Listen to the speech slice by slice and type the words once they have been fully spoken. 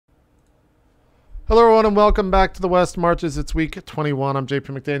everyone, and welcome back to the West Marches. It's week 21. I'm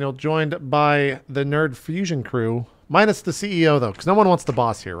JP McDaniel, joined by the Nerd Fusion crew, minus the CEO, though, because no one wants the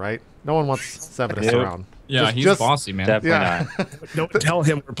boss here, right? No one wants Severus around. Yeah, he's bossy, man. Definitely not. Don't tell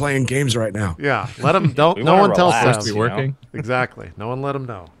him we're playing games right now. Yeah, let him. No one tells Seb. Be working. Exactly. No one let him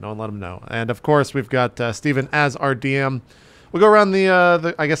know. No one let him know. And of course, we've got Steven as our DM. We'll go around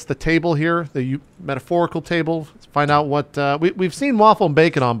the I guess the table here, the metaphorical table. Find out what we've seen Waffle and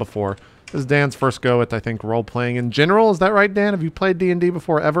Bacon on before. This is Dan's first go at, I think, role playing in general. Is that right, Dan? Have you played D&D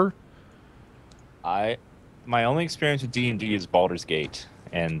before ever? My only experience with D&D is Baldur's Gate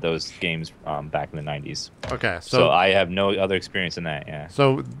and those games back in the 90s. Okay, so I have no other experience in that. Yeah.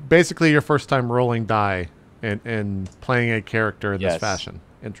 So basically, your first time rolling die and playing a character in this fashion.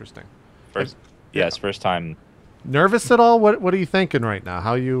 Interesting. First time. Nervous at all? What are you thinking right now?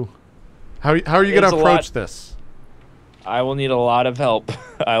 How are you going to approach this? I will need a lot of help.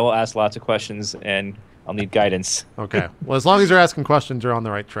 I will ask lots of questions, and I'll need guidance. Okay. Well, as long as you're asking questions, you're on the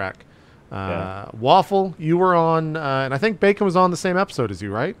right track. Waffle, you were on, and I think Bacon was on the same episode as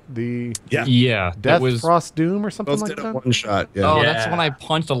you, right? Yeah. Death, Frost, Doom, or something like that? One shot. Yeah. Oh, that's when I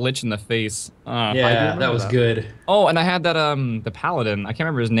punched a lich in the face. Yeah, that was good. Oh, and I had that the paladin. I can't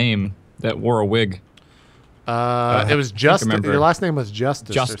remember his name. That wore a wig. It was Justice. Your last name was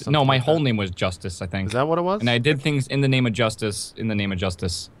Justice. No, my whole name was Justice, I think. Is that what it was? And I did things in the name of justice.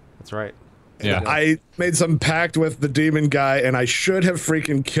 That's right. Yeah. I made some pact with the demon guy, and I should have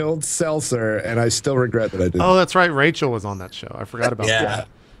freaking killed Seltzer, and I still regret that I didn't. Oh, that's right. Rachel was on that show. I forgot about that.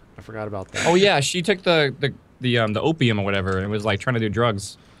 I forgot about that. Oh yeah, she took the opium or whatever, and was like trying to do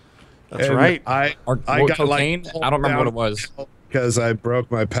drugs. That's right. I got cocaine. I don't remember what it was. Because I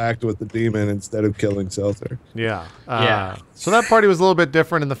broke my pact with the demon instead of killing Seltzer. Yeah. So that party was a little bit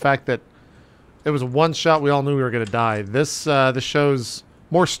different in the fact that it was a one shot. We all knew we were going to die. The show's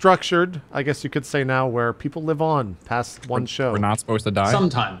more structured, I guess you could say now, where people live on past one show. We're not supposed to die?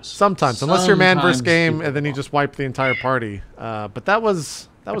 Sometimes. Unless you're man versus game, and then you just wipe the entire party. But that was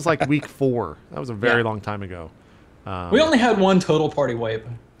like week 4. That was a very long time ago. We only had one total party wipe.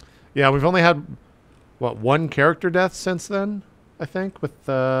 Yeah, we've only had, one character death since then? I think with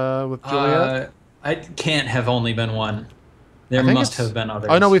Juliet. I can't have only been one. There must have been others.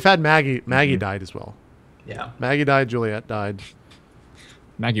 Oh no, we've had Maggie. Maggie died as well. Yeah. Maggie died. Juliet died.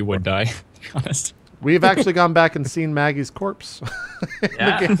 Maggie would die. To be honest. We've actually gone back and seen Maggie's corpse in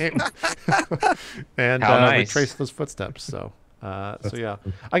the game, and we traced those footsteps. So yeah,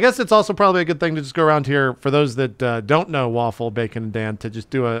 I guess it's also probably a good thing to just go around here for those that don't know Waffle, Bacon, and Dan, to just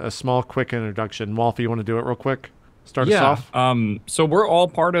do a small, quick introduction. Waffle, you want to do it real quick? Start us off. So we're all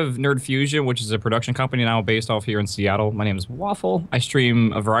part of Nerd Fusion, which is a production company now based off here in Seattle. My name is Waffle. I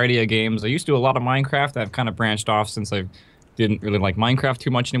stream a variety of games. I used to do a lot of Minecraft. I've kind of branched off since I didn't really like Minecraft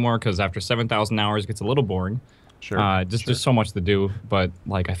too much anymore because after 7,000 hours it gets a little boring. Sure. There's so much to do, but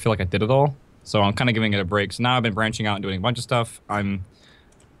like I feel like I did it all. So I'm kind of giving it a break. So now I've been branching out and doing a bunch of stuff.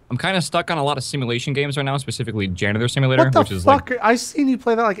 I'm kind of stuck on a lot of simulation games right now, specifically Janitor Simulator, what the which is fuck? like I've seen you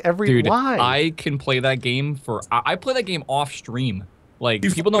play that like every live. I can play that game I play that game off stream. Like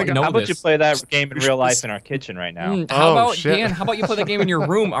people don't know How about this. you play that game in real life in our kitchen right now? How about Dan? How about you play that game in your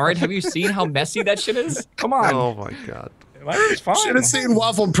room? All right, have you seen how messy that shit is? Come on. Oh my god. My room's fine. Should have seen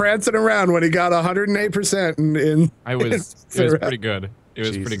Waffle prancing around when he got 108% in. It was pretty good. It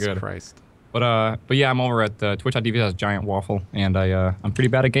was pretty good. Christ. But yeah, I'm over at twitch.tv as GiantWaffle, and I'm pretty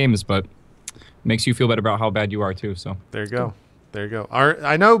bad at games, but makes you feel better about how bad you are too. So there you go. There you go.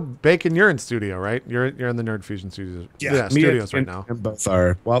 I know, Bacon, you're in studio, right? You're in the Nerd Fusion studios. Yeah, studios right now. Both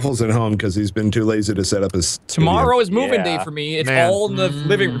are. Waffle's at home because he's been too lazy to set up his. Tomorrow is moving day for me. It's all in the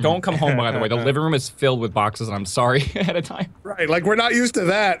living room. Don't come home, by the way. The living room is filled with boxes, and I'm sorry ahead of time. Right, like we're not used to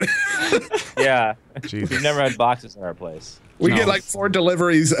that. Yeah, Jesus. we've never had boxes in our place. We get like 4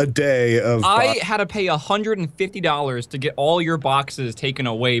 deliveries a day of. I had to pay $150 to get all your boxes taken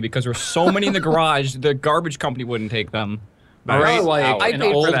away because there's so many in the garage. The garbage company wouldn't take them. All right, like I an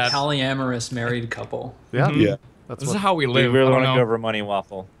paid old for that. polyamorous married couple. Yeah. Yeah. That's This is how we We live. really I want don't to know. go over money,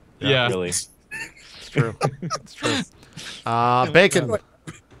 Waffle. Yeah. Really. It's true. It's true. Bacon.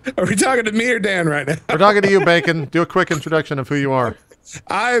 Are we talking to me or Dan right now? We're talking to you, Bacon. Do a quick introduction of who you are.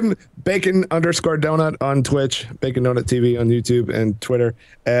 I'm Bacon_Donut on Twitch, Bacon Donut TV on YouTube and Twitter,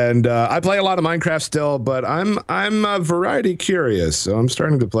 and I play a lot of Minecraft still. But I'm variety curious, so I'm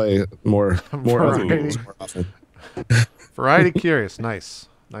starting to play more other games more often. Variety curious.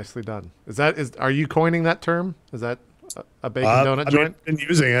 Nicely done. Are you coining that term? Is that a Bacon Donut joint? I've been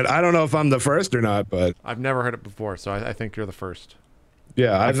using it. I don't know if I'm the first or not, but I've never heard it before, so I think you're the first.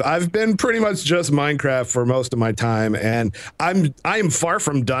 Yeah, I've been pretty much just Minecraft for most of my time, and I am far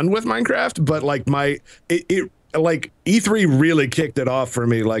from done with Minecraft. But like like E3 really kicked it off for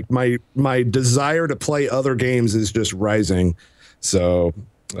me. Like my desire to play other games is just rising. So,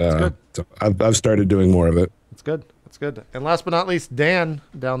 so I've started doing more of it. That's good. That's good. And last but not least, Dan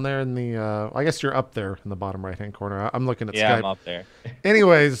down there in the I guess you're up there in the bottom right hand corner. I'm looking at Skype. Yeah, I'm up there.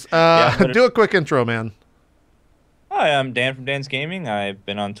 Anyways, do a quick intro, man. Hi, I'm Dan from DansGaming. I've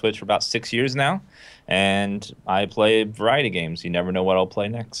been on Twitch for about 6 years now, and I play variety games. You never know what I'll play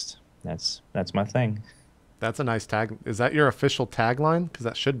next. That's my thing. That's a nice tag. Is that your official tagline? Because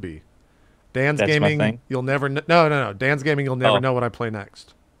that should be. Dan's That's Gaming, my thing? you'll never no. Dan's Gaming, you'll never know what I play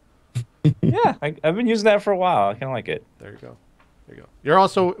next. Yeah, I've been using that for a while. I kind of like it. There you go. There you go. You're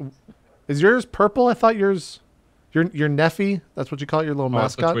also, is yours purple? I thought yours, your Neffy, that's what you call it, your little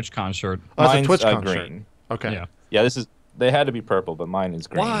mascot? It's a TwitchCon shirt. Oh, it's a TwitchCon green. Shirt. Okay. Yeah, they had to be purple, but mine is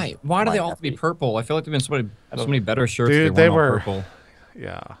green. Why? Why do they all have to be purple? I feel like there've been so many better shirts. Dude, they were purple.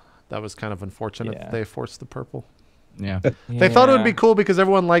 Yeah, that was kind of unfortunate that they forced the purple. Yeah. They thought it would be cool because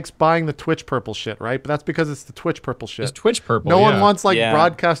everyone likes buying the Twitch purple shit, right? But that's because it's the Twitch purple shit. It's Twitch purple. No one wants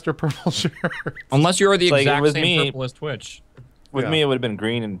broadcaster purple shirts. Unless you're the exact with same purple as Twitch. With me, it would have been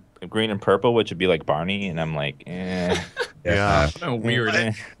green and purple, which would be like Barney, and I'm like, eh. Yeah. Oh, weird.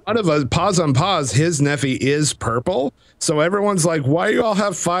 Out of a pause on pause, his Neffy is purple, so everyone's like, "Why you all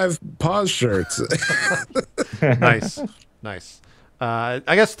have 5 pause shirts?" Nice. I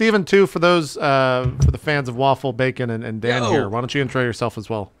guess Steven too, for those for the fans of Waffle, Bacon, and Dan here. Why don't you intro yourself as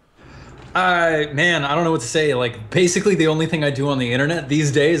well? Man, I don't know what to say. Like, basically, the only thing I do on the internet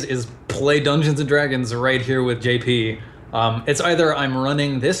these days is play Dungeons and Dragons right here with JP. It's either I'm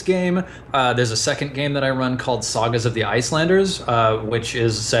running this game, there's a second game that I run called Sagas of the Icelanders, which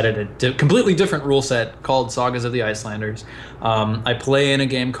is set at a completely different rule set called Sagas of the Icelanders. I play in a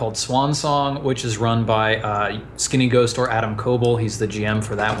game called Swan Song, which is run by Skinny Ghost or Adam Coble. He's the GM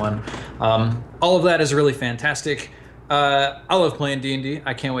for that one. All of that is really fantastic. I love playing D&D.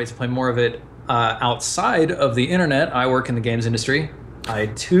 I can't wait to play more of it. Outside of the internet, I work in the games industry. I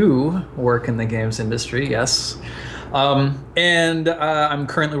too work in the games industry, yes. And I'm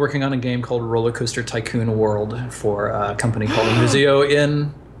currently working on a game called Roller Coaster Tycoon World for a company called Vizio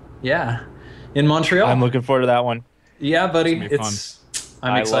in Montreal. I'm looking forward to that one. Yeah, buddy. I'm excited.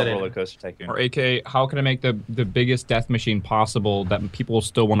 I love Roller Coaster Tycoon. Or AK, how can I make the biggest death machine possible that people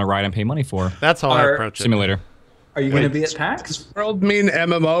still want to ride and pay money for? That's how I approach it. Simulator. Are you going to be at PAX? Does world mean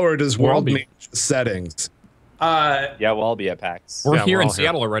MMO or does world mean settings? Yeah, we'll all be at PAX. We're here in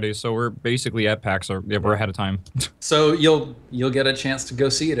Seattle already, so we're basically at PAX. Or we're ahead of time. So you'll get a chance to go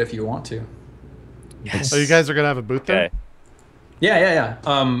see it if you want to. Yes. So you guys are gonna have a booth there? Yeah.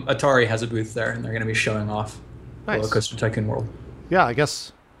 Atari has a booth there, and they're gonna be showing off Roller Coaster Tycoon World. Yeah, I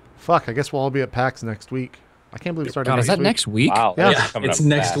guess. Fuck, I guess we'll all be at PAX next week. I can't believe it started. God, is that next week? Wow, yeah, it's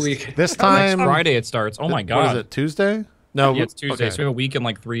next week. This time, next Friday it starts. Oh my god. What is it? Tuesday? No, yeah, it's Tuesday. So we have a week in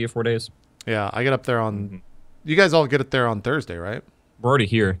like 3 or 4 days. Yeah, I get up there on. You guys all get it there on Thursday, right? We're already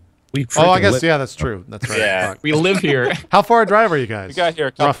here. I guess that's true. That's right. Yeah, we live here. How far a drive are you guys? We got here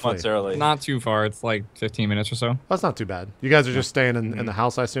a couple months early. Not too far. It's like 15 minutes or so. That's not too bad. You guys are just staying in the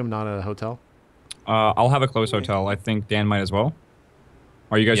house, I assume, not at a hotel. I'll have a close hotel. I think Dan might as well.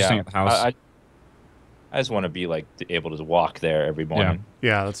 Or are you guys just staying at the house? I just want to be like able to walk there every morning.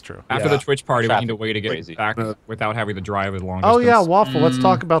 Yeah, that's true. After the Twitch party, we need a way to get back without having to drive as long. Oh yeah, Waffle. Let's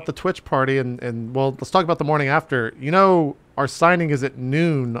talk about the Twitch party and well, let's talk about the morning after. You know, our signing is at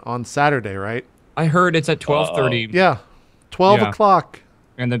noon on Saturday, right? I heard it's at 12:30. Yeah, 12 o'clock.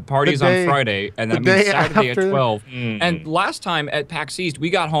 And the party's on Friday, and that means Saturday at 12. And last time at PAX East, we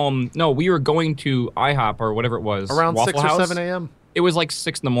got home. No, we were going to IHOP or whatever it was. Around Waffle 6 House. or 7 a.m. It was like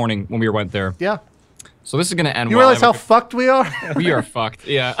 6 in the morning when we went there. Yeah. So this is gonna end. You realize how fucked we are? We are fucked.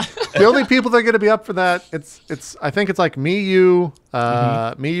 Yeah. The only people that are gonna be up for that, it's. I think it's like me, you,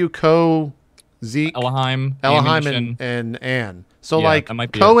 Co, Zeke, Elahim, and Ann. So like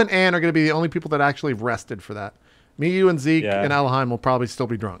Co and Ann are gonna be the only people that actually rested for that. Me, you, and Zeke and Elahim will probably still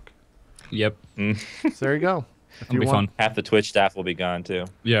be drunk. Yep. So there you go. It'll be fun. Half the Twitch staff will be gone too.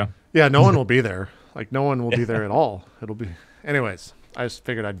 Yeah. Yeah. No one will be there. Like no one will be there at all. It'll be. Anyways, I just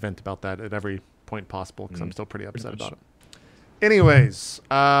figured I'd vent about that at every point possible because I'm still pretty upset about it. Anyways,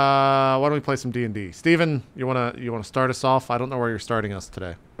 why don't we play some D&D? Steven, you wanna start us off? I don't know where you're starting us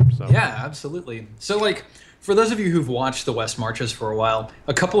today. So. Yeah, absolutely. So like for those of you who've watched the West Marches for a while,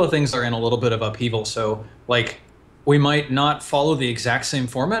 a couple of things are in a little bit of upheaval. So like we might not follow the exact same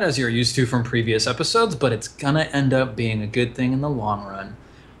format as you're used to from previous episodes, but it's gonna end up being a good thing in the long run.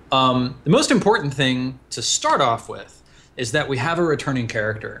 The most important thing to start off with is that we have a returning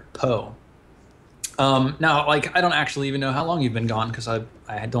character, Poe. Now, like, I don't actually even know how long you've been gone because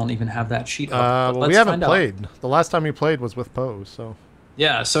I don't even have that sheet up. Well, we haven't played. The last time you played was with Poe, so.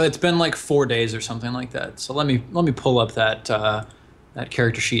 Yeah, so it's been like 4 days or something like that. So let me pull up that that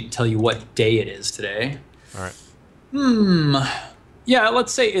character sheet and tell you what day it is today. All right. Yeah,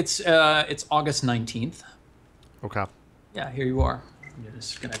 let's say it's August 19th. Okay. Yeah, here you are. I'm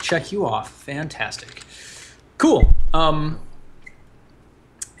just gonna check you off. Fantastic. Cool.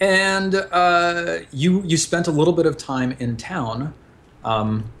 And you spent a little bit of time in town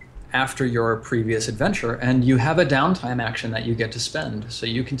after your previous adventure, and you have a downtime action that you get to spend. So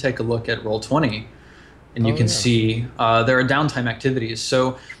you can take a look at Roll20, and you can see there are downtime activities.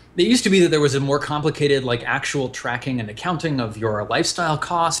 So it used to be that there was a more complicated, like, actual tracking and accounting of your lifestyle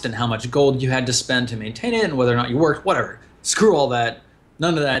cost and how much gold you had to spend to maintain it and whether or not you worked, whatever. Screw all that.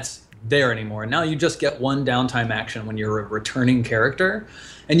 None of that's there anymore. Now you just get one downtime action when you're a returning character,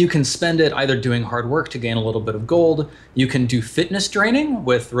 and you can spend it either doing hard work to gain a little bit of gold. You can do fitness training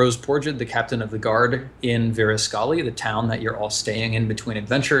with Rose Porgid, the captain of the guard in Virascali, the town that you're all staying in between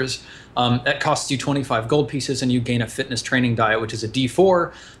adventures. That costs you 25 gold pieces, and you gain a fitness training die, which is a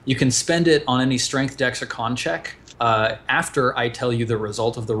D4. You can spend it on any strength, dex, or con check after I tell you the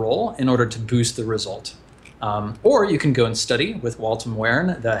result of the roll in order to boost the result. Or you can go and study with Walton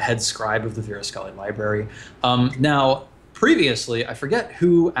Wern, the head scribe of the Virascali Library. Now, previously, I forget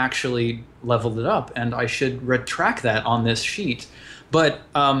who actually leveled it up, and I should retract that on this sheet. But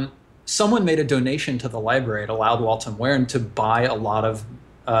someone made a donation to the library. It allowed Walton Wern to buy a lot of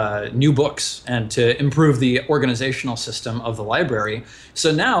new books and to improve the organizational system of the library.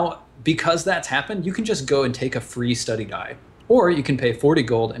 So now, because that's happened, you can just go and take a free study die. Or you can pay 40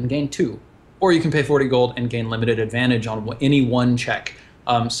 gold and gain 2. Or you can pay 40 gold and gain limited advantage on any one check.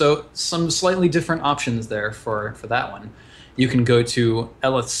 So some slightly different options there for that one. You can go to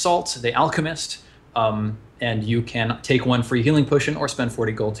Elith Salt, the alchemist, and you can take 1 free healing potion or spend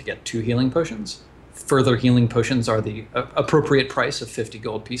 40 gold to get 2 healing potions. Further healing potions are the appropriate price of 50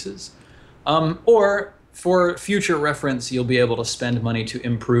 gold pieces. Or for future reference, you'll be able to spend money to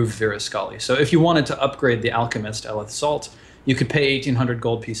improve Virascali. So if you wanted to upgrade the alchemist, Elith Salt, you could pay 1,800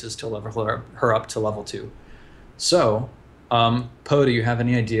 gold pieces to level her up to level 2. So, Poe, do you have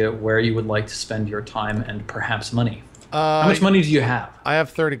any idea where you would like to spend your time and perhaps money? How much money do you have? I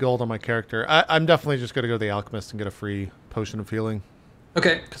have 30 gold on my character. I'm definitely just going to go to the alchemist and get a free potion of healing.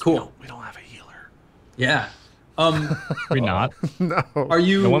 Okay, cool. We don't have a healer. Yeah. We not? No. Are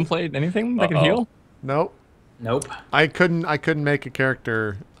you? No one played anything that can heal? Nope. Nope. I couldn't make a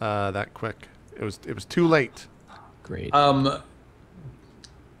character that quick. It was too late. Great.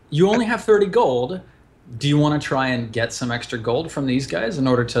 You only have 30 gold. Do you want to try and get some extra gold from these guys in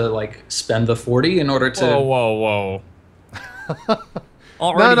order to, like, spend the 40 in order to? Whoa.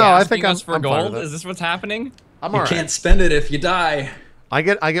 Already I think us for I'm fine gold? with it. Is this what's happening? I'm You alright. can't spend it if you die. I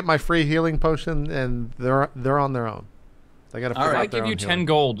get my free healing potion, and they're on their own. They got to figure If I out their give you own 10 healing.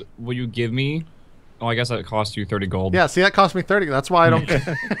 gold, will you give me? Oh, I guess that cost you 30 gold. Yeah, see, that cost me 30. That's why I don't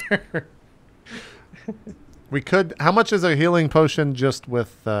care. We could. How much is a healing potion just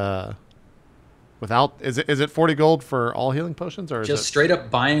with without? Is it 40 gold for all healing potions, or is Just it straight up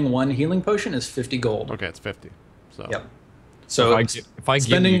buying 1 healing potion is 50 gold. Okay, it's 50. So Yep. So if I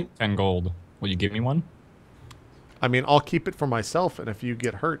give you 10 gold, will you give me one? I mean, I'll keep it for myself, and if you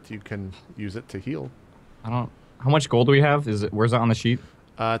get hurt, you can use it to heal. I don't. How much gold do we have? Where's that on the sheet?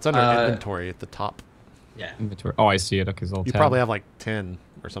 It's under inventory at the top. yeah. Inventory. Oh, I see it. Okay, so You probably have like 10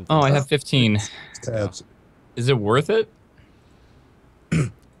 or something. Oh, I have 15. Tabs. Is it worth it?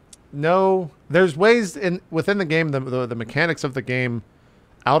 No, there's ways within the game. The mechanics of the game,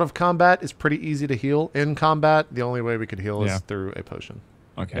 out of combat, is pretty easy to heal. In combat, the only way we could heal is through a potion.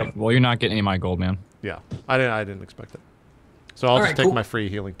 Okay. Well, you're not getting any of my gold, man. Yeah, I didn't expect it. So I'll just take my free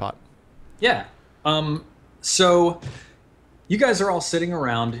healing pot. Yeah. So you guys are all sitting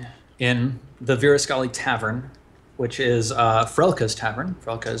around in the Virascali Tavern, which is Frelka's Tavern.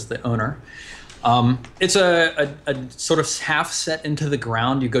 Frelka is the owner. It's a sort of half set into the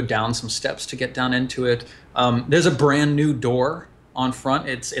ground. You go down some steps to get down into it. There's a brand new door on front.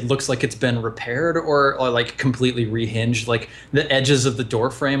 It looks like it's been repaired or like completely rehinged. Like the edges of the door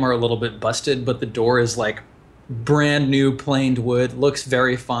frame are a little bit busted, but the door is like brand new planed wood. Looks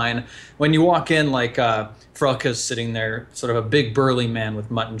very fine. When you walk in, like Frelka's sitting there, sort of a big burly man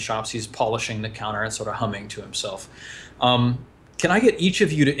with mutton chops. He's polishing the counter and sort of humming to himself. Can I get each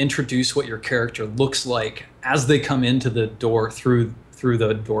of you to introduce what your character looks like as they come into the door through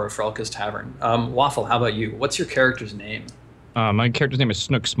the door of Frelka's Tavern? Waffle, how about you? What's your character's name? My character's name is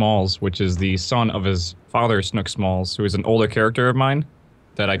Snook Smalls, which is the son of his father, Snook Smalls, who is an older character of mine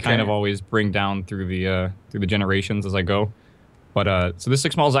that I kind of always bring down through the generations as I go. But so this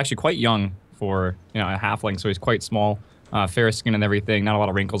Snook Smalls is actually quite young for a halfling, so he's quite small, fair skin and everything, not a lot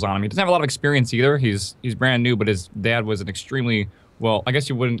of wrinkles on him. He doesn't have a lot of experience either. He's brand new, but his dad was an extremely I guess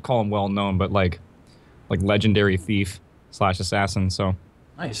you wouldn't call him well known, but like legendary thief / assassin. So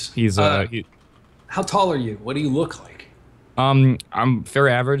nice. He's how tall are you? What do you look like? I'm fair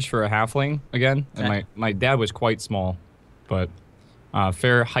average for a halfling again, and my dad was quite small, but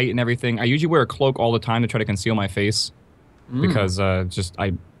fair height and everything. I usually wear a cloak all the time to try to conceal my face because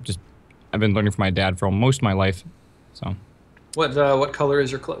I've been learning from my dad for most of my life. So, what color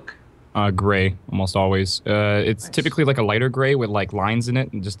is your cloak? Gray, almost always. It's typically like a lighter gray with like lines in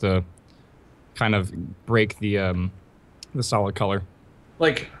it, and just to kind of break the solid color.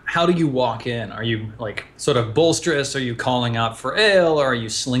 Like, how do you walk in? Are you like sort of bolsterous? Are you calling out for ale, or are you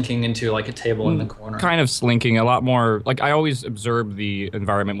slinking into like a table in the corner? Kind of slinking, a lot more. Like, I always observe the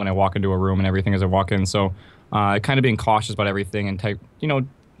environment when I walk into a room and everything as I walk in. So, kind of being cautious about everything and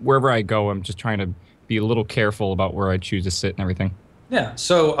wherever I go, I'm just trying to be a little careful about where I choose to sit and everything. Yeah.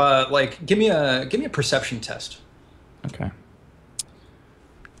 So, like, give me a perception test. Okay.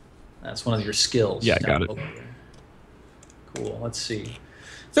 That's one of your skills. Yeah, got it. Cool. Let's see.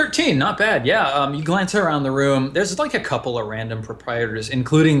 13, not bad. Yeah. You glance around the room. There's like a couple of random proprietors,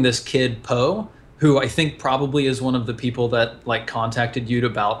 including this kid Poe, who I think probably is one of the people that like contacted you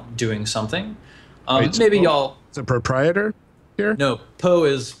about doing something. Wait, maybe y'all. It's a proprietor here. No, Poe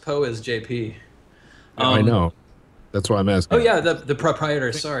is JP. I know. That's why I'm asking. Oh yeah, the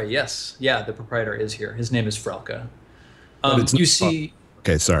proprietor. Sorry. Yes. Yeah, the proprietor is here. His name is Frelka. You see.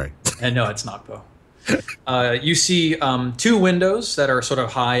 Okay, sorry. No, it's not Poe. You see two windows that are sort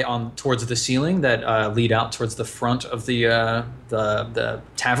of high on towards the ceiling that lead out towards the front of the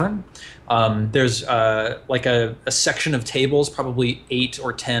tavern. There's like a section of tables, probably 8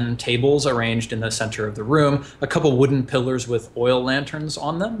 or 10 tables arranged in the center of the room. A couple wooden pillars with oil lanterns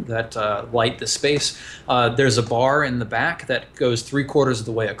on them that light the space. There's a bar in the back that goes 3/4 of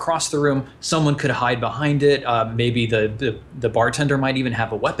the way across the room. Someone could hide behind it. Maybe the bartender might even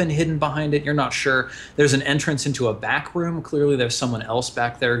have a weapon hidden behind it. You're not sure. There's an entrance into a back room. Clearly there's someone else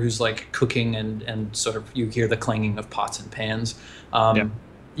back there who's like cooking and sort of you hear the clanging of pots and pans.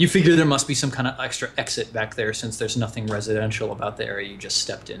 You figure there must be some kind of extra exit back there since there's nothing residential about the area you just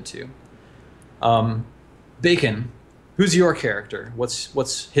stepped into. Bacon, who's your character?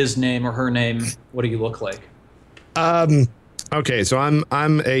 What's his name or her name? What do you look like? Okay, so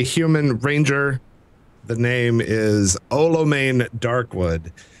I'm a human ranger. The name is Olomane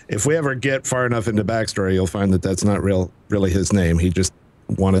Darkwood. If we ever get far enough into backstory, you'll find that that's not really his name. He just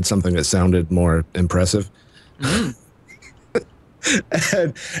wanted something that sounded more impressive.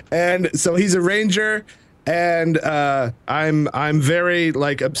 And so he's a ranger, and I'm very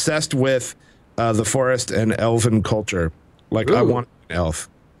like obsessed with the forest and elven culture. Like, I want an elf,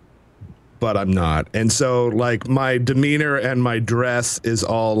 but I'm not. And so like my demeanor and my dress is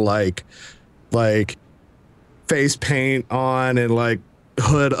all like face paint on and like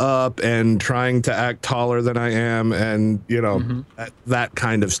hood up and trying to act taller than I am, and that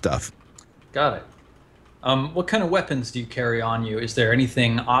kind of stuff. Got it. What kind of weapons do you carry on you? Is there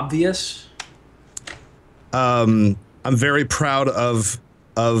anything obvious? I'm very proud of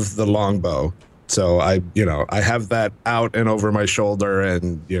the longbow. So I have that out and over my shoulder,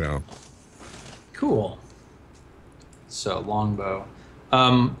 and Cool. So longbow.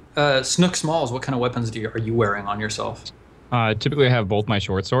 Snook Smalls, what kind of weapons are you wearing on yourself? Typically I have both my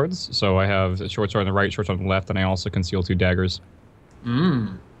short swords. So I have a short sword on the right, short sword on the left, and I also conceal 2 daggers.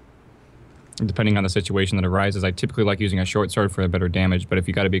 Depending on the situation that arises, I typically like using a short sword for a better damage, but if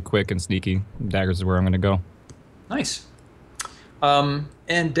you got to be quick and sneaky, daggers is where I'm going to go. Nice. And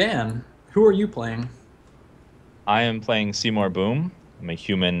Dan, who are you playing? I am playing Seymour Boom. I'm a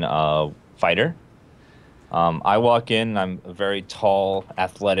human fighter. I walk in, I'm a very tall,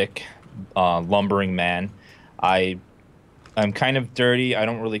 athletic, lumbering man. I'm kind of dirty. I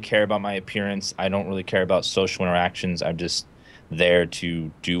don't really care about my appearance. I don't really care about social interactions. I'm just there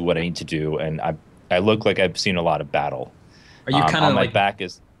to do what I need to do, and I look like I've seen a lot of battle. Are you kind of my like back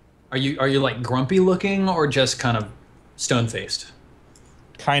is? Are you like grumpy looking or just kind of stone faced?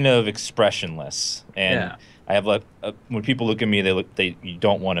 Kind of expressionless, and I have like when people look at me, you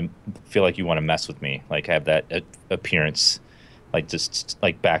don't want to feel like you want to mess with me. Like I have that appearance, like just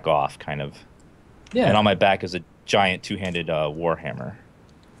like back off kind of. Yeah. And on my back is a giant 2-handed warhammer.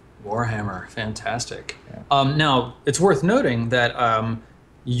 Warhammer, fantastic. Yeah. Now, it's worth noting that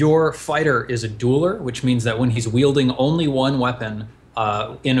Your fighter is a dueler, which means that when he's wielding only one weapon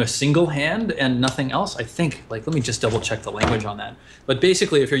in a single hand and nothing else, I think, like, let me just double check the language on that. But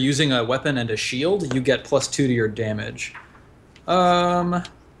basically, if you're using a weapon and a shield, you get +2 to your damage. That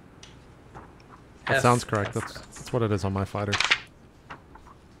sounds correct. That's what it is on my fighter.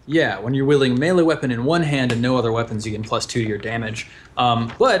 Yeah, when you're wielding a melee weapon in one hand and no other weapons, you get +2 to your damage.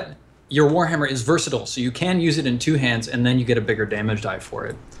 But your Warhammer is versatile, so you can use it in 2 hands, and then you get a bigger damage die for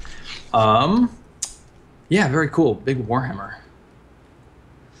it. Yeah, very cool. Big Warhammer.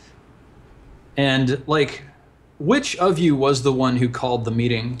 And, like, which of you was the one who called the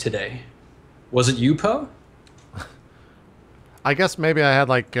meeting today? Was it you, Poe? I guess maybe I had,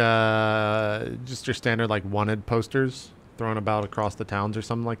 like, just your standard, like, wanted posters thrown about across the towns or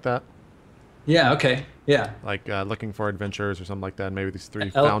something like that. Yeah, okay. Yeah. Like, looking for adventurers or something like that. Maybe these 3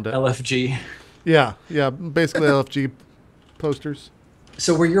 found it. LFG. Yeah, basically LFG posters.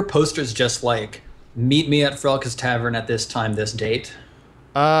 So were your posters just like, meet me at Frelka's Tavern at this time, this date?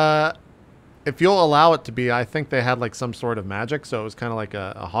 If you'll allow it to be, I think they had like some sort of magic, so it was kind of like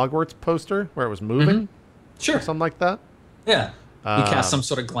a Hogwarts poster where it was moving. Sure. Or something like that. Yeah. You cast some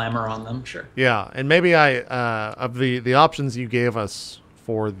sort of glamour on them, sure. Yeah, and maybe of the options you gave us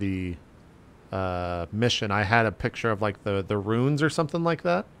for the mission, I had a picture of like the runes or something like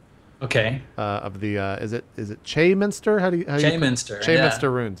that. Okay. Of the is it Chayminster? Chayminster. Chayminster yeah.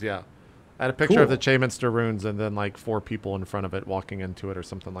 runes, yeah. I had a picture of the Chayminster runes and then like 4 people in front of it walking into it or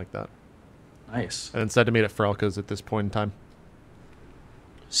something like that. Nice. And then said to meet at Frelka's at this point in time.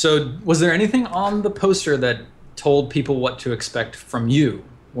 So was there anything on the poster that told people what to expect from you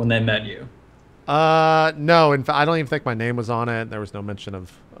when they met you? No. In fact, I don't even think my name was on it. There was no mention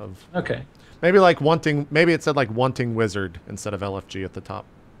of. Okay. Maybe like wanting. Maybe it said like wanting wizard instead of LFG at the top.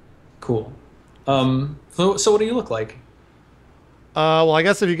 Cool. So what do you look like? Well, I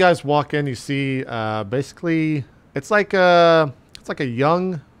guess if you guys walk in, you see basically it's like a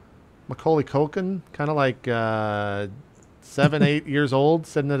young Macaulay Culkin, kind of like 7, 8 years old,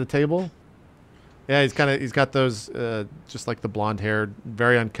 sitting at a table. Yeah, he's got those just like the blonde hair,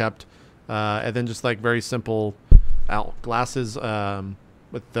 very unkempt, and then just like very simple glasses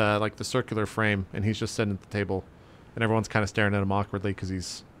with like the circular frame, and he's just sitting at the table, and everyone's kind of staring at him awkwardly because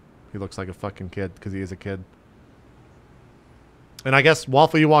he looks like a fucking kid because he is a kid. And I guess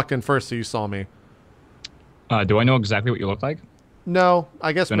Waffle, you walked in first, so you saw me. Do I know exactly what you look like? No,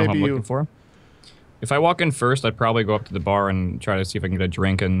 I guess maybe you. Looking for? If I walk in first, I'd probably go up to the bar and try to see if I can get a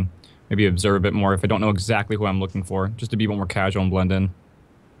drink and maybe observe a bit more if I don't know exactly who I'm looking for, just to be a bit more casual and blend in.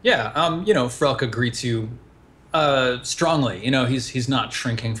 Yeah, Frelka greets you strongly. He's not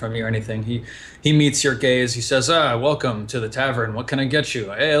shrinking from you or anything. He meets your gaze. He says, welcome to the tavern. What can I get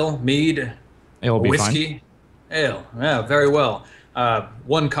you? Ale, mead, ale will be whiskey? Fine. Ale. Yeah, very well.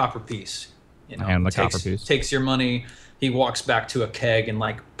 1 copper piece. And the copper piece. Takes your money. He walks back to a keg and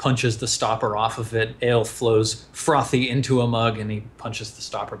like punches the stopper off of it. Ale flows frothy into a mug, and he punches the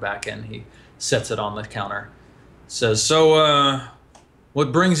stopper back in. He sets it on the counter. Says, so,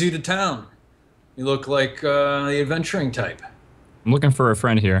 what brings you to town? You look like the adventuring type. I'm looking for a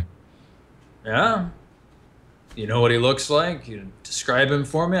friend here. Yeah? You know what he looks like? You describe him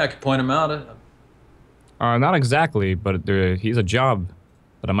for me? I could point him out. Not exactly, but he's a job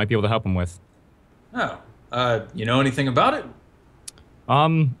that I might be able to help him with. Oh. You know anything about it?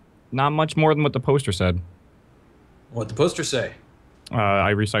 Not much more than what the poster said. What'd the poster say? I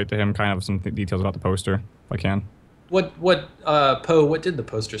recite to him kind of some details about the poster, if I can. Poe, what did the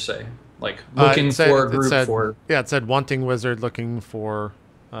poster say? Like, looking for a group for... Yeah, it said wanting wizard, looking for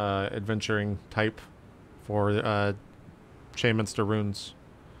adventuring type for Chayminster runes.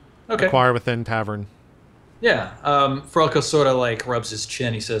 Okay. Acquire within tavern. Yeah, Frelka sort of like rubs his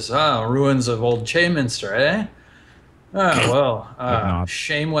chin. He says, ruins of old Chayminster, eh? Oh, well,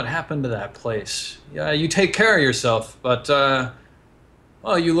 shame what happened to that place. Yeah, you take care of yourself, but,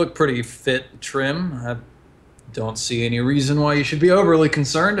 well, you look pretty fit and trim. I don't see any reason why you should be overly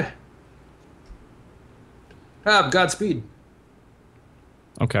concerned. Godspeed.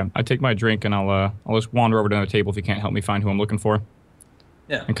 Okay, I take my drink and I'll just wander over to the table if you can't help me find who I'm looking for.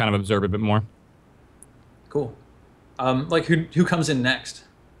 Yeah. And kind of observe a bit more. Cool. Like, who comes in next?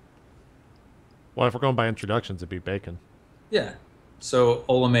 Well, if we're going by introductions, it'd be Bacon. Yeah. So,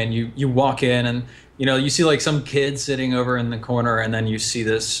 Olaman, you walk in and, you see, like, some kid sitting over in the corner, and then you see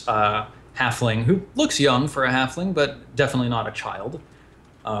this halfling who looks young for a halfling, but definitely not a child.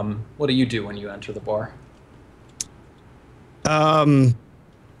 What do you do when you enter the bar?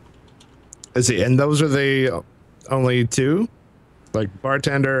 Let's see, and those are the only 2? Like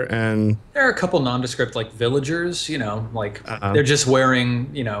bartender and... There are a couple nondescript, like, villagers, you know, like, they're just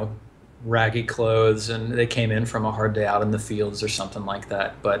wearing, you know, raggy clothes, and they came in from a hard day out in the fields or something like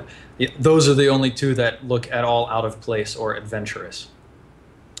that. But those are the only two that look at all out of place or adventurous.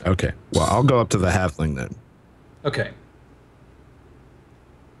 Okay. Well, I'll go up to the halfling then. Okay.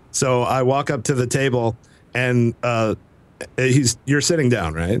 So I walk up to the table, and you're sitting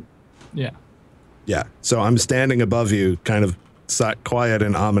down, right? Yeah. Yeah. So I'm standing above you, kind of quiet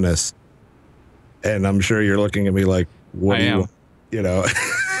and ominous, and I'm sure you're looking at me like, "What do you know?"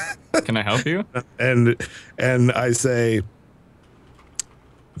 Can I help you? And I say,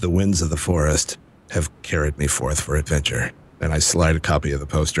 "The winds of the forest have carried me forth for adventure," and I slide a copy of the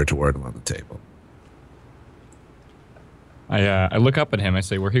poster toward him on the table. I look up at him. I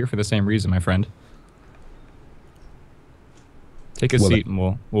say, "We're here for the same reason, my friend. Take a seat,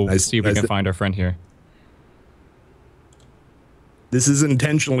 and we'll see if we can find our friend here." This is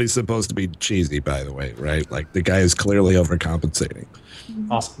intentionally supposed to be cheesy, by the way, right? Like, the guy is clearly overcompensating.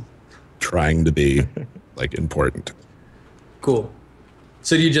 Awesome. Trying to be, like, important. Cool.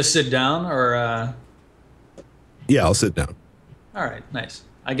 So do you just sit down, or... Yeah, I'll sit down. All right, nice.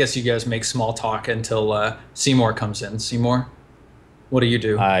 I guess you guys make small talk until Seymour comes in. Seymour, what do you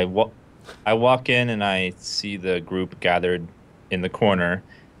do? I walk in, and I see the group gathered in the corner,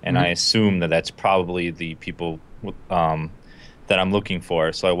 and I assume that that's probably the people... that I'm looking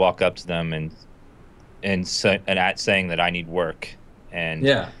for. So I walk up to them and saying that I need work, and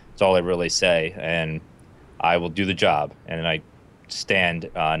that's all I really say, and I will do the job, and I stand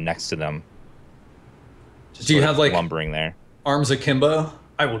next to them. Do you have like lumbering there, arms akimbo?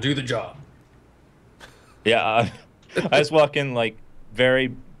 I will do the job. Yeah, I just walk in like very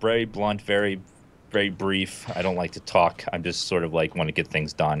blunt, very brief. I don't like to talk. I'm just sort of like want to get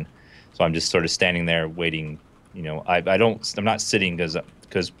things done, so I'm just sort of standing there waiting. You know, I'm not sitting because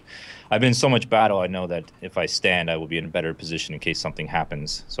I've been in so much battle. I know that if I stand, I will be in a better position in case something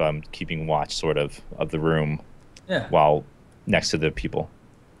happens. So I'm keeping watch sort of the room while next to the people.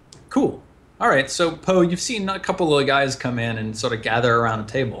 Cool. All right. So, Poe, you've seen a couple of guys come in and sort of gather around a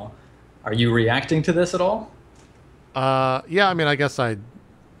table. Are you reacting to this at all? Yeah, I mean, I guess I'd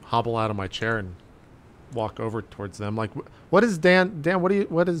hobble out of my chair and walk over towards them. Like, what is Dan,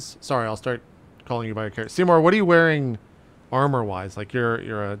 what is, sorry, I'll start calling you by your character. Seymour, what are you wearing armor-wise? Like,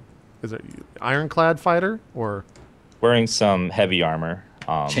 you're is it ironclad fighter, or? Wearing some heavy armor.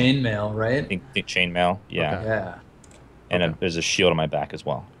 Chainmail, right? I think chainmail, yeah. Okay. Yeah. And there's a shield on my back as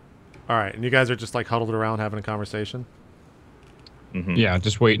well. All right, and you guys are just like huddled around having a conversation? Mm-hmm. Yeah,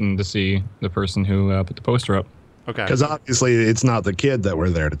 just waiting to see the person who put the poster up. Okay. Because obviously it's not the kid that we're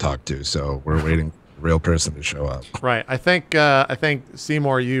there to talk to, so we're waiting for the real person to show up. Right. I think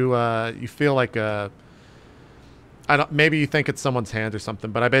Seymour, you feel like maybe you think it's someone's hand or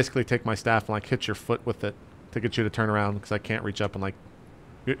something, but I basically take my staff and like hit your foot with it to get you to turn around because I can't reach up and like.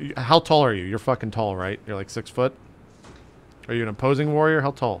 How tall are you? You're fucking tall, right? You're like 6 foot. Are you an imposing warrior?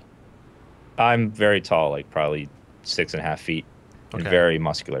 How tall? I'm very tall, like probably 6.5 feet, and very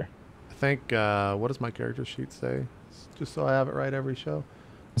muscular. I think, what does my character sheet say? Just so I have it right every show.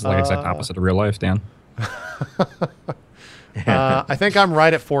 It's like exact opposite of real life, Dan. I think I'm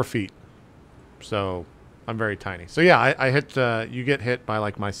right at 4 feet. So I'm very tiny. So yeah, I hit, you get hit by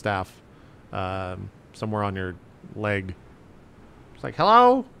like my staff somewhere on your leg. It's like,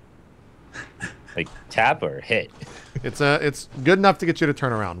 hello? Like tap or hit? It's good enough to get you to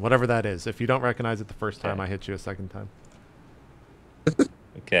turn around, whatever that is. If you don't recognize it the first time, I hit you a second time.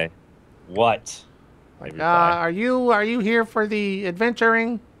 Okay. What? Like, are you here for the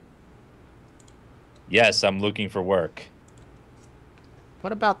adventuring? Yes, I'm looking for work.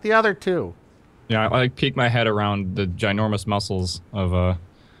 What about the other two? Yeah, I like peek my head around the ginormous muscles of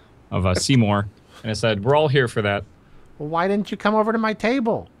Seymour, and I said, "We're all here for that." Well, why didn't you come over to my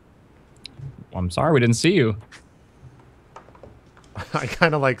table? I'm sorry, we didn't see you. I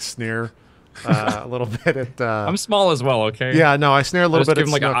kind of like sneer a little bit at. I'm small as well, okay? Yeah, no, I sneer a little bit give at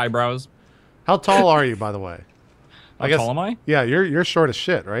him like Snook. eyebrows. How tall are you, by the way? How tall am I? Yeah, you're short as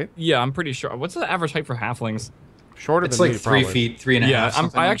shit, right? Yeah, I'm pretty short. What's the average height for halflings? Shorter it's than like me, 3 probably. feet, 3.5. Yeah,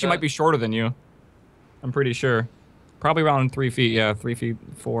 I actually might be shorter than you. I'm pretty sure. Probably around 3 feet. Yeah, 3 feet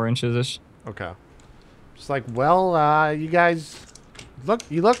 4 inches ish. Okay. Just like, well, you guys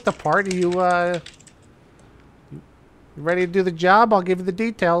you look the part. You ready to do the job? I'll give you the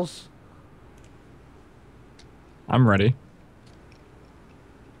details. I'm ready.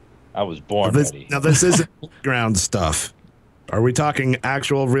 I was born ready. Now this isn't ground stuff. Are we talking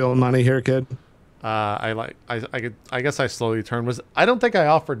actual real money here, kid? I guess I slowly turn. I don't think I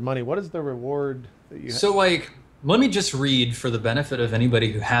offered money. What is the reward that you So like let me just read for the benefit of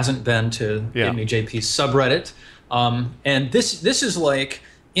anybody who hasn't been to itmeJP's subreddit. And this is like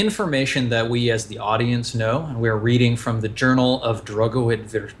information that we as the audience know, and we're reading from the Journal of Drogoit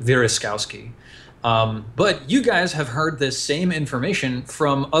Wieruszkowski. But you guys have heard this same information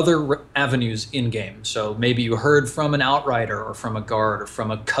from other avenues in-game. So maybe you heard from an outrider or from a guard or from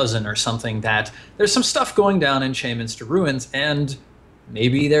a cousin or something that there's some stuff going down in Cheyminster Ruins, and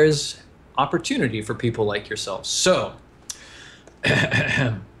maybe there's opportunity for people like yourselves. So,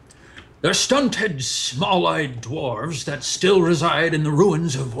 the stunted, small-eyed dwarves that still reside in the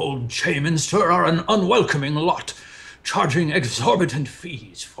ruins of old Cheyminster are an unwelcoming lot, charging exorbitant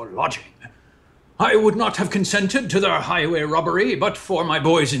fees for lodging. I would not have consented to their highway robbery, but for my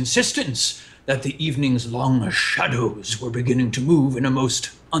boy's insistence that the evening's long shadows were beginning to move in a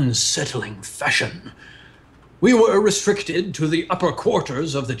most unsettling fashion. We were restricted to the upper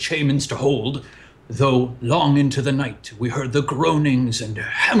quarters of the Cheyminster hold, though long into the night we heard the groanings and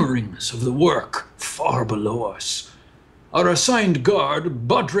hammerings of the work far below us. Our assigned guard,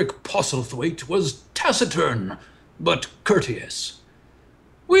 Bodrick Postlethwaite, was taciturn, but courteous.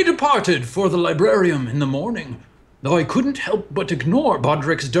 We departed for the librarium in the morning, though I couldn't help but ignore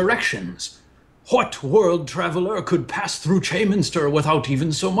Bodrick's directions. What world traveler could pass through Cheyminster without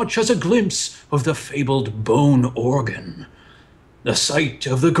even so much as a glimpse of the fabled bone organ? The sight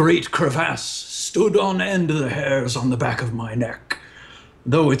of the great crevasse stood on end the hairs on the back of my neck.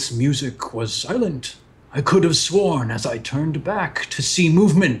 Though its music was silent, I could have sworn as I turned back to see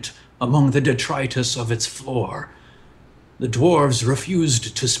movement among the detritus of its floor. The dwarves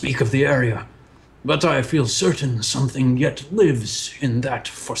refused to speak of the area, but I feel certain something yet lives in that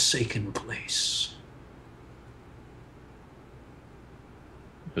forsaken place.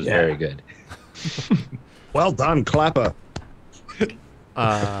 It was very good. Well done, Clapper.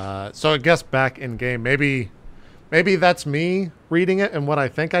 So I guess back in game, maybe that's me reading it and what I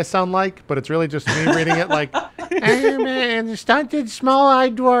think I sound like, but it's really just me reading it like, "Hey man, the stunted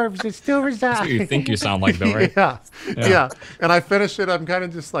small-eyed dwarves that still reside." That's what you think you sound like, though, right? Yeah. And I finish it. I'm kind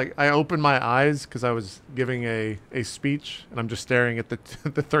of just like, I open my eyes because I was giving a speech, and I'm just staring at the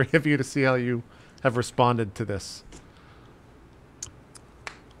three of you to see how you have responded to this.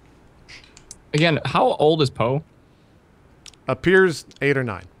 Again, how old is Poe? Appears 8 or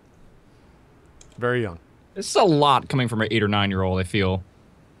 9. Very young. This is a lot coming from an 8 or 9-year-old, I feel.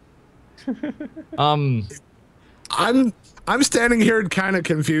 I'm standing here kind of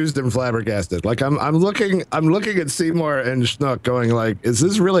confused and flabbergasted. Like I'm looking at Seymour and Schnook going like, is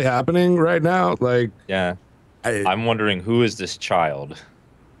this really happening right now? Like, yeah. I'm wondering, who is this child?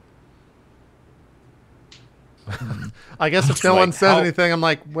 I guess if no one says anything, I'm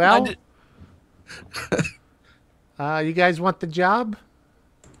like, well, you guys want the job?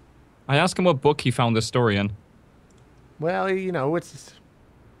 I asked him what book he found this story in. Well, you know, it's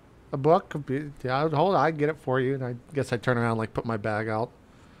a book. Yeah, hold on, I get it for you. And I guess I turn around, like, put my bag out.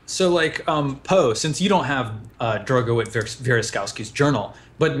 So, like, Poe, since you don't have Drogoit Wieruszkowski's journal,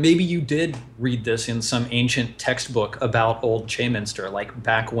 but maybe you did read this in some ancient textbook about old Cheyminster, like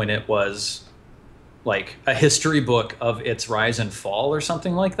back when it was like a history book of its rise and fall or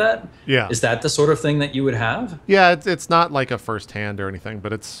something like that. Yeah. Is that the sort of thing that you would have? Yeah, it's not like a first-hand or anything,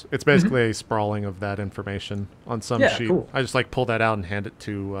 but it's basically a sprawling of that information on some sheet. Cool. I just like pull that out and hand it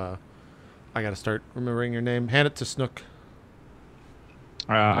to I gotta start remembering your name. Hand it to Snook.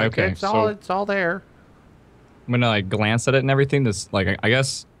 Okay, it's all there. I'm gonna like glance at it and everything. This, like, I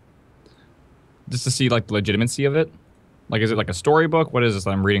guess just to see like the legitimacy of it. Like, is it like a storybook? What is this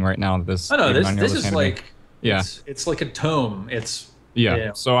that I'm reading right now? This. Oh no, this is like, yeah, it's like a tome. It's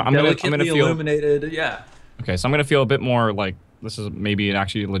So I'm gonna feel illuminated. Yeah. Okay, so I'm gonna feel a bit more like this is maybe an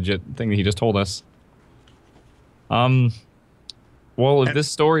actually legit thing that he just told us. Well, if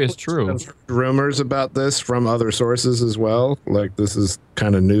this story is true, rumors about this from other sources as well. Like, this is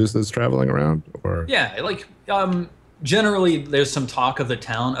kind of news that's traveling around, or yeah, like generally, there's some talk of the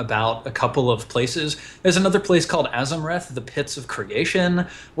town about a couple of places. There's another place called Azamreth, the Pits of Creation,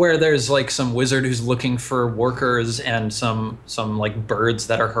 where there's like some wizard who's looking for workers and some like birds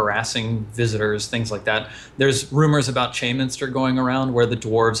that are harassing visitors, things like that. There's rumors about Cheyminster going around where the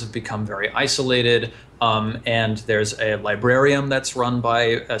dwarves have become very isolated. And there's a librarium that's run by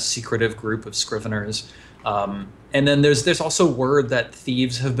a secretive group of scriveners. And then there's also word that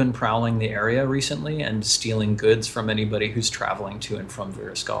thieves have been prowling the area recently and stealing goods from anybody who's traveling to and from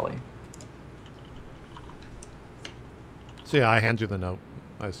Wieruszkowski. So yeah, I hand you the note.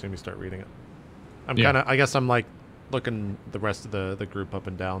 I assume you start reading it. I guess I'm like looking the rest of the group up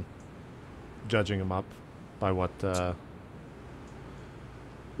and down, judging them up by what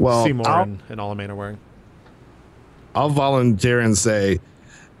Seymour and Alamane are wearing. I'll volunteer and say,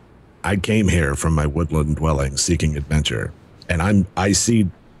 I came here from my woodland dwelling seeking adventure, and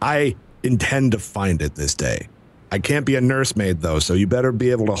I intend to find it this day. I can't be a nursemaid though, so you better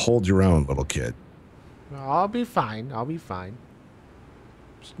be able to hold your own, little kid. I'll be fine. I'll be fine.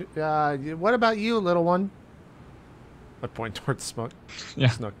 What about you, little one? I point towards Smoke. Yeah.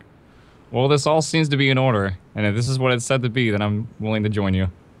 Snook. Well, this all seems to be in order, and if this is what it's said to be, then I'm willing to join you.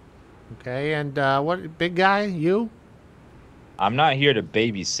 Okay, and what, big guy, you? I'm not here to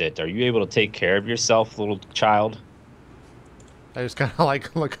babysit. Are you able to take care of yourself, little child? I just kind of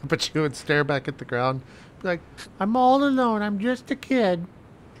like look up at you and stare back at the ground. Like, I'm all alone. I'm just a kid.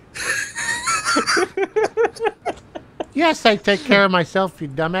 Yes, I take care of myself, you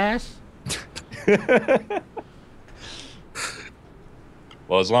dumbass.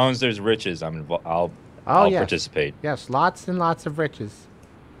 Well, as long as there's riches, I'll Yes. participate. Yes, lots and lots of riches.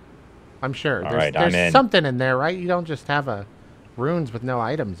 I'm sure. All right, there's I'm in. something in there, right? You don't just have runes with no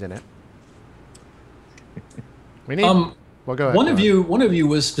items in it. We need. Well, go ahead. One of you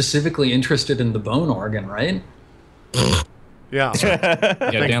was specifically interested in the bone organ, right? Yeah.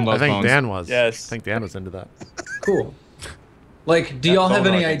 Dan loves I think bones. Dan was. Yes. I think Dan was into that. Cool. Like, do y'all have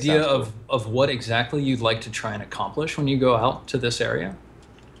bone any organ idea sounds of what exactly you'd like to try and accomplish when you go out to this area?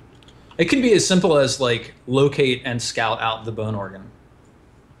 It can be as simple as, like, locate and scout out the bone organ.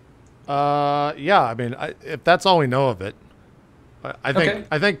 Yeah. I mean, if that's all we know of it, I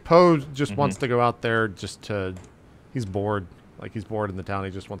think Poe just wants to go out there just to. He's bored. Like, he's bored in the town. He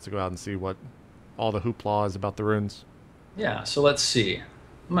just wants to go out and see what all the hoopla is about the runes. Yeah, so let's see.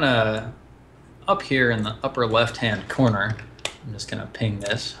 I'm gonna, up here in the upper left-hand corner, I'm just gonna ping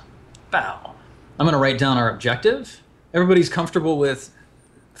this. Bow. I'm gonna write down our objective. Everybody's comfortable with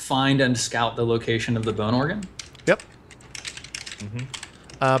find and scout the location of the bone organ? Yep.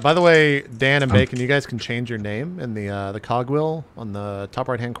 By the way, Dan and Bacon, you guys can change your name in the cogwheel on the top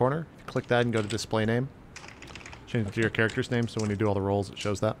right-hand corner. Click that and go to display name. Change it to your character's name, so when you do all the rolls, it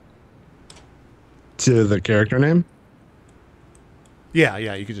shows that. To the character name? Yeah,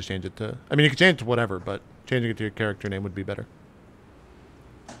 you could just change it to... I mean, you could change it to whatever, but changing it to your character name would be better.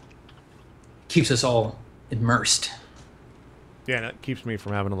 Keeps us all immersed. Yeah, and it keeps me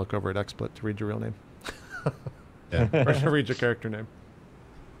from having to look over at XSplit to read your real name. Yeah. Or to read your character name.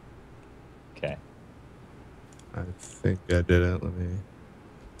 Okay. I think I did it. Let me...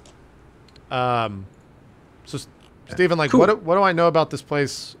 So, Stephen, like, Cool. what do I know about this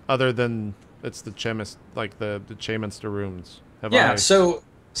place other than it's the the Chayminster ruins? So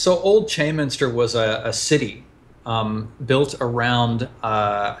Old Chayminster was a city built around,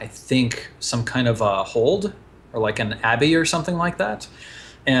 I think, some kind of a hold or like an abbey or something like that.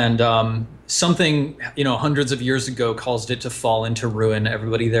 And something, hundreds of years ago caused it to fall into ruin.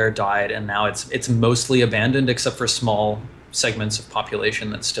 Everybody there died, and now it's mostly abandoned except for small segments of population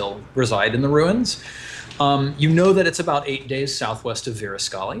that still reside in the ruins. You know that it's about 8 days southwest of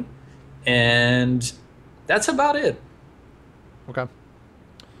Virascali, and that's about it. Okay.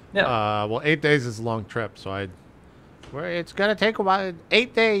 Yeah. Well, 8 days is a long trip, so it's gonna take a while.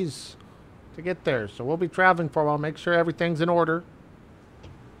 8 days to get there, so we'll be traveling for a while. Make sure everything's in order.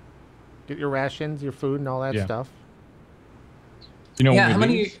 Get your rations, your food, and all that stuff. You know,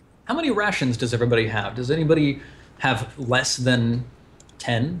 How many rations does everybody have? Does anybody have less than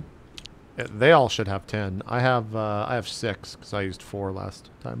 10? They all should have 10. I have 6 because I used 4 last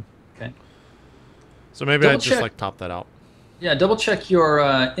time. Okay. So maybe I just like top that out. Yeah, double check your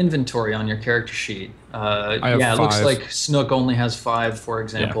inventory on your character sheet. have it looks 5. like Snook only has 5, for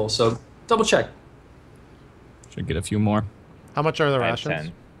example. Yeah. So double check. Should get a few more. How much are the I have rations?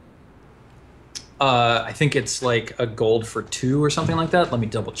 10. I think it's like a gold for 2 or something like that. Let me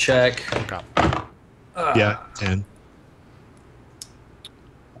double check. Okay. Yeah, 10.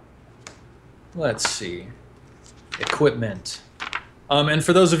 Let's see. Equipment. And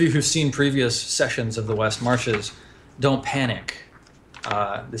for those of you who've seen previous sessions of the West Marches, don't panic.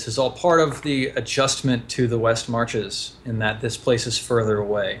 This is all part of the adjustment to the West Marches in that this place is further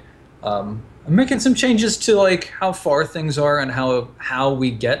away. I'm making some changes to like how far things are and how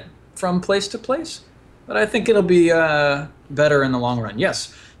we get from place to place, but I think it'll be better in the long run.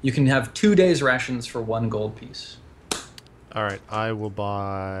 Yes, you can have 2 days rations for 1 gold piece. All right, I will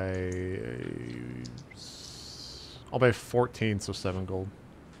buy. I'll buy 14, so 7 gold.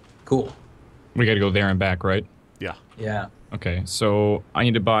 Cool. We got to go there and back, right? Yeah. Yeah. Okay, so I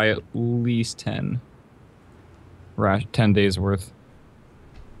need to buy at least 10 days worth.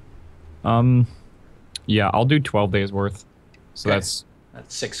 Yeah, I'll do 12 days worth. So Okay. that's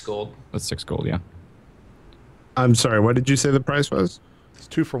 6 gold. 6 gold, yeah. I'm sorry, what did you say the price was? It's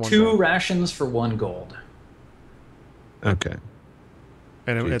 2 for 1. 2 gold. rations for 1 gold. Okay.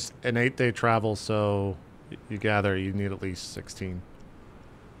 And it's an 8-day travel, so you gather you need at least 16.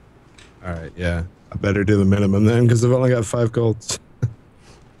 All right, yeah. I better do the minimum then, because I've only got 5 golds.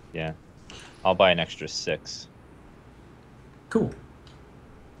 Yeah. I'll buy an extra 6. Cool.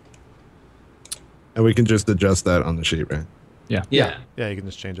 And we can just adjust that on the sheet, right? Yeah. Yeah. Yeah, you can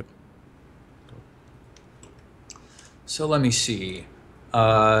just change it. So let me see.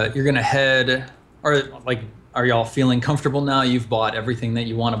 You're gonna head, or like, are y'all feeling comfortable now? You've bought everything that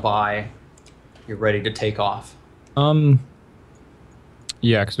you want to buy. You're ready to take off.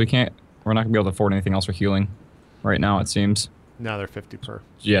 Yeah, because we're not gonna be able to afford anything else for healing right now. It seems. Now they're 50 per.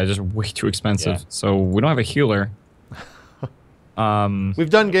 Yeah, just way too expensive. Yeah. So we don't have a healer. We've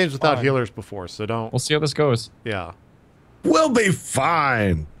done games without healers before, so don't. We'll see how this goes. Yeah. We'll be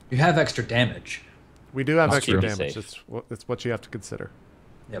fine. You have extra damage. We do have That's extra true. damage. Safe. It's what you have to consider.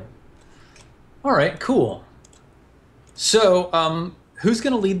 Yep. All right, cool. So, who's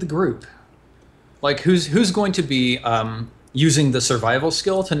going to lead the group? Like, who's going to be using the survival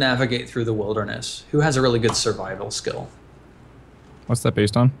skill to navigate through the wilderness? Who has a really good survival skill? What's that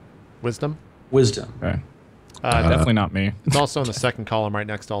based on? Wisdom. Wisdom. Okay. Definitely not me. It's also in the second column right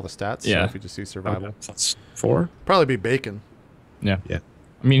next to all the stats. Yeah. So if you just see survival. That's 4. Probably be bacon. Yeah. Yeah.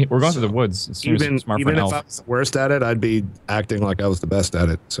 I mean, we're going through the woods. It seems Even smart for an if elf. I was the worst at it, I'd be acting like I was the best at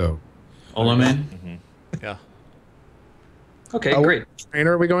it. So, Olaman? Yeah. Okay, great. What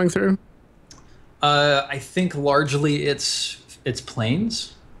trainer are we going through? I think largely it's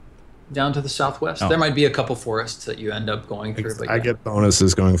plains down to the southwest. Oh. There might be a couple forests that you end up going through. But I yeah. get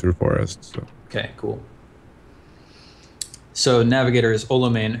bonuses going through forests. So. Okay, cool. So navigator is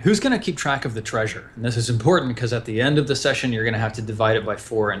Olaman. Who's going to keep track of the treasure? And this is important because at the end of the session, you're going to have to divide it by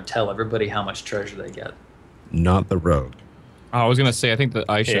 4 and tell everybody how much treasure they get. Not the rogue. Oh, I was gonna say I think that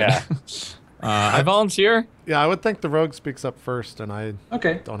I should. Yeah. I volunteer. Yeah, I would think the rogue speaks up first, and I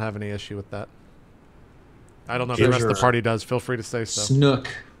Okay. don't have any issue with that. I don't know if the rest of the party does. Feel free to say so. Snook.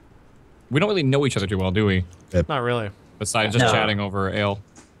 We don't really know each other too well, do we? Not really. Besides just No. chatting over ale.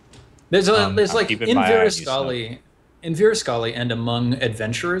 There's like keeping in my eye on you, Virascali and among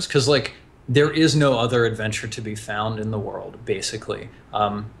adventurers, because like there is no other adventure to be found in the world, basically.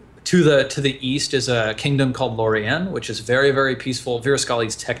 To the east is a kingdom called Lorien, which is very, very peaceful. Virascali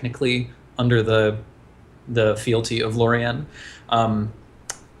is technically under the fealty of Lorien.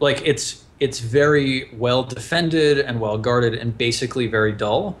 Like it's very well defended and well guarded and basically very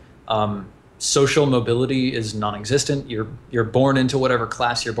dull. Social mobility is non-existent. You're born into whatever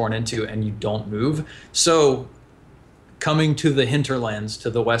class you're born into and you don't move. So coming to the hinterlands,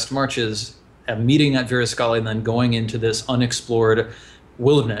 to the West Marches, meeting at Virascali and then going into this unexplored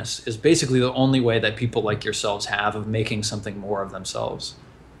wilderness is basically the only way that people like yourselves have of making something more of themselves.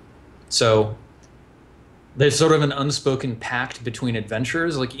 So there's sort of an unspoken pact between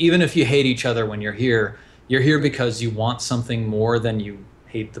adventurers. Like even if you hate each other when you're here because you want something more than you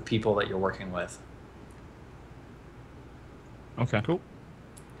hate the people that you're working with. Okay.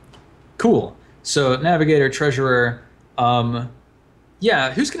 Cool. So navigator, treasurer,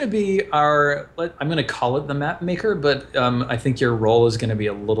 yeah, who's going to be our, I'm going to call it the map maker, but I think your role is going to be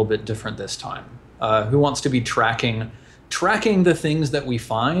a little bit different this time. Who wants to be tracking the things that we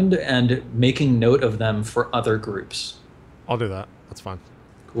find and making note of them for other groups? I'll do that. That's fine.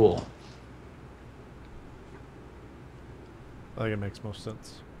 Cool. I think it makes most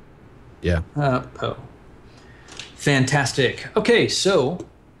sense. Yeah. Poe. Fantastic. Okay, so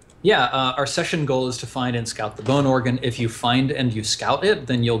yeah, our session goal is to find and scout the bone organ. If you find and you scout it,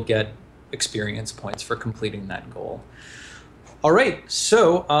 then you'll get experience points for completing that goal. All right,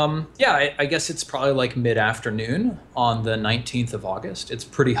 so yeah, I guess it's probably like mid-afternoon on the 19th of August. It's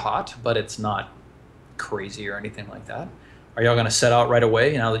pretty hot, but it's not crazy or anything like that. Are y'all gonna set out right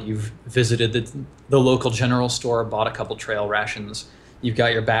away now that you've visited the local general store, bought a couple trail rations, you've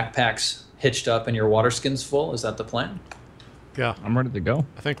got your backpacks hitched up and your water skins full? Is that the plan? Yeah, I'm ready to go.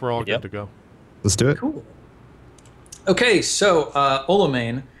 I think we're all good to go. Let's do it. Cool. Okay, so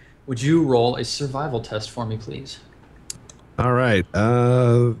Olaman, would you roll a survival test for me, please? All right.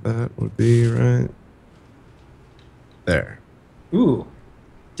 That would be right there. Ooh,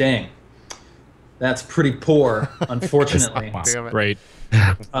 dang. That's pretty poor, unfortunately. Wow. Damn it. Great.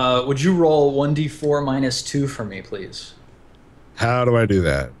 Would you roll 1d4 minus 2 for me, please? How do I do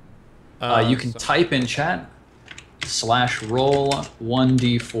that? You can type in chat /roll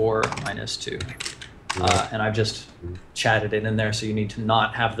 1d4 minus 2. And I've just chatted it in there, so you need to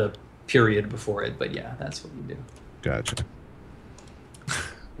not have the period before it, but yeah, that's what you do. Gotcha.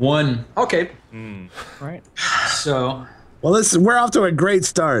 1. Okay. Right. So Well, we're off to a great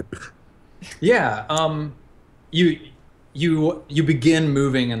start. yeah, you begin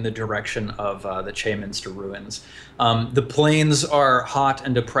moving in the direction of the Chayminster ruins. The plains are hot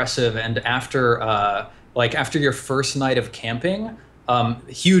and oppressive, and after your first night of camping,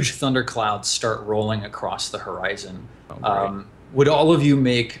 huge thunderclouds start rolling across the horizon. Would all of you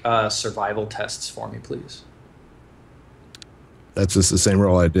make survival tests for me, please? That's just the same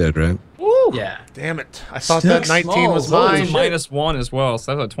roll I did, right? Woo! Yeah. Damn it! I thought that 19 was mine. -1 as well,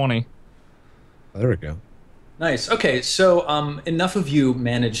 so that's a 20. There we go. Nice. Okay, so enough of you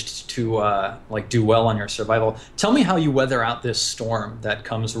managed to do well on your survival. Tell me how you weather out this storm that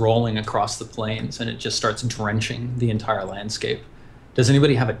comes rolling across the plains and it just starts drenching the entire landscape. Does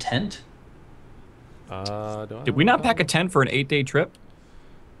anybody have a tent? Did we not pack a tent for an 8-day trip?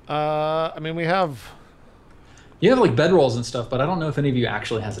 I mean, we have. You have like bedrolls and stuff, but I don't know if any of you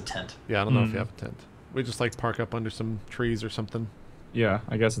actually has a tent. Yeah, I don't know if you have a tent. We just like park up under some trees or something. Yeah,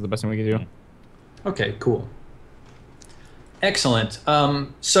 I guess it's the best thing we can do. Okay, cool. Excellent.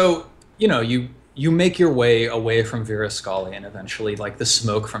 So, you make your way away from Virascali, and eventually, like, the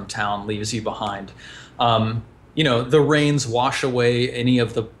smoke from town leaves you behind. The rains wash away any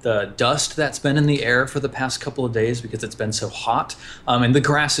of the dust that's been in the air for the past couple of days because it's been so hot. And the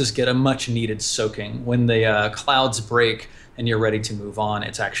grasses get a much-needed soaking. When the clouds break and you're ready to move on,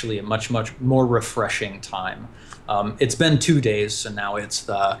 it's actually a much, much more refreshing time. It's been 2 days, so now it's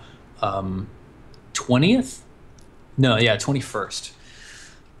the 20th? No, yeah, 21st.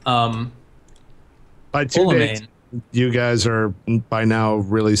 By 2 days, you guys are by now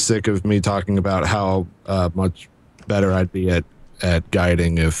really sick of me talking about how much better I'd be at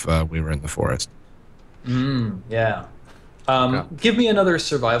guiding if we were in the forest. Yeah. Give me another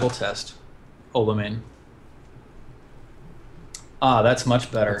survival test, Olamain. Ah, that's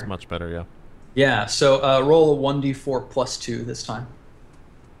much better. That's much better, yeah. Yeah, so roll a 1d4 plus 2 this time.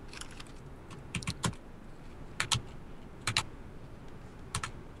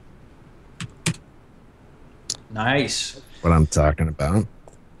 Nice. What I'm talking about.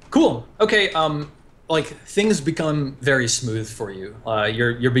 Cool. Okay. Things become very smooth for you.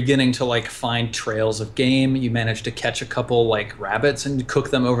 You're beginning to find trails of game. You managed to catch a couple rabbits and cook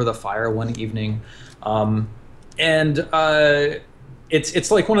them over the fire one evening,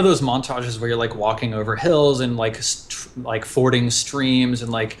 it's like one of those montages where you're walking over hills and fording streams,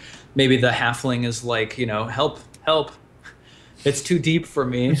 and maybe the halfling is help, it's too deep for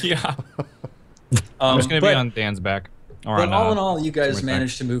me. Yeah. I'm just going to be on Dan's back. But all in all, you guys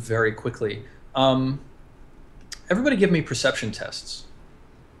managed to move very quickly. Everybody give me perception tests.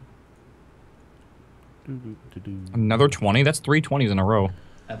 Another 20? That's 3 20s in a row.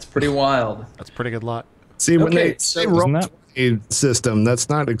 That's pretty wild. That's a pretty good lot. See, when they roll a system, that's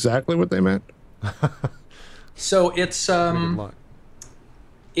not exactly what they meant. So it's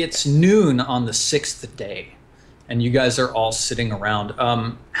noon on the 6th day, and you guys are all sitting around.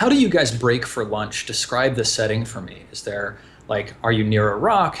 How do you guys break for lunch? Describe the setting for me. Is there, are you near a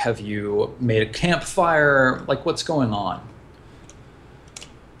rock? Have you made a campfire? What's going on?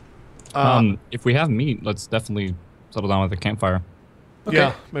 If we have meat, let's definitely settle down with a campfire. Okay.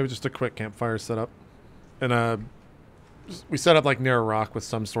 Yeah, maybe just a quick campfire setup. And we set up near a rock with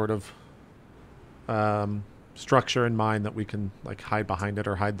some sort of structure in mind that we can hide behind it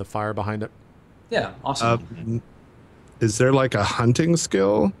or hide the fire behind it. Yeah, awesome. Is there a hunting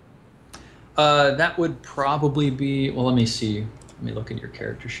skill? That would probably be, well, let me see. Let me look at your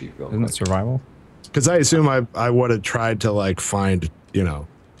character sheet real quick. Isn't that survival? Because I assume I would have tried to find,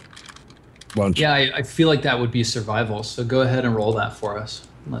 lunch. Yeah, I feel like that would be survival. So go ahead and roll that for us.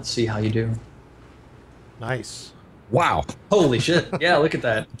 Let's see how you do. Nice. Wow. Holy shit. Yeah, look at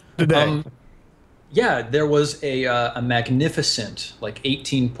that. Today. Yeah, there was a magnificent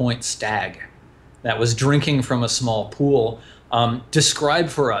 18-point stag that was drinking from a small pool. Describe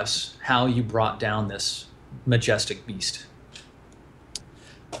for us how you brought down this majestic beast.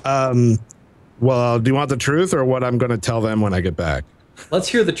 Well, do you want the truth or what I'm going to tell them when I get back? Let's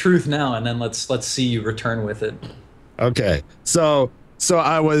hear the truth now, and then let's see you return with it. Okay. So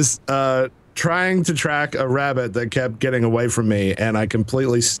I was trying to track a rabbit that kept getting away from me, and I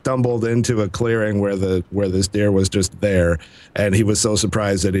completely stumbled into a clearing where this deer was just there, and he was so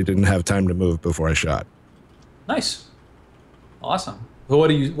surprised that he didn't have time to move before I shot. Nice. Awesome. Well, what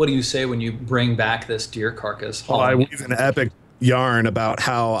do you say when you bring back this deer carcass? Well, I weave an epic yarn about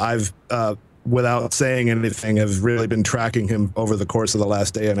how I've without saying anything, have really been tracking him over the course of the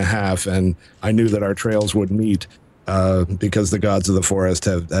last day and a half, and I knew that our trails would meet because the gods of the forest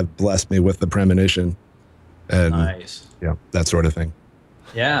have blessed me with the premonition. And, nice. Yeah, that sort of thing.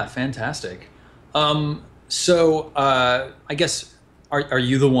 Yeah, fantastic. So I guess, are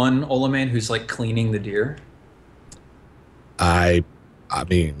you the one, Olamain, who's cleaning the deer? I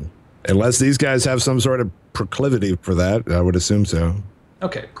mean, unless these guys have some sort of proclivity for that, I would assume so.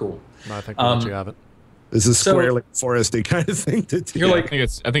 Okay, cool. No, I think we'll let you have it. This is squarely foresty kind of thing to do. You're like, I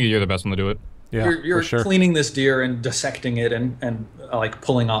think you're the best one to do it. Yeah, you're sure. cleaning this deer and dissecting it and like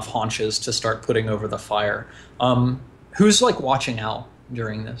pulling off haunches to start putting over the fire. Who's like watching out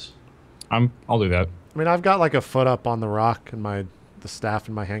during this? I'll do that. I mean, I've got like a foot up on the rock and the staff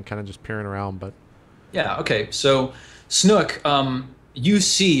in my hand, kind of just peering around. But yeah, okay. So Snook, you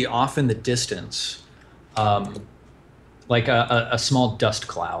see off in the distance, like a small dust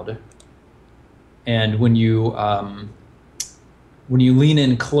cloud, and when you lean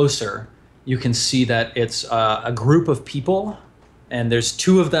in closer, you can see that it's a group of people, and there's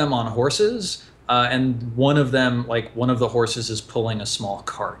 2 of them on horses, and one of them, like one of the horses, is pulling a small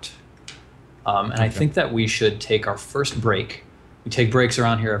cart. And I think that we should take our first break. We take breaks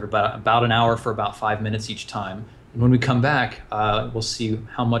around here every about an hour for about 5 minutes each time. And when we come back, we'll see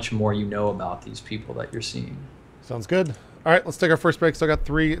how much more you know about these people that you're seeing. sounds good. All right, let's take our first break. Still got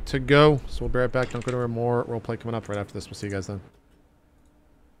 3 to go, so we'll be right back. Don't go anywhere. More role play coming up right after this. We'll see you guys then.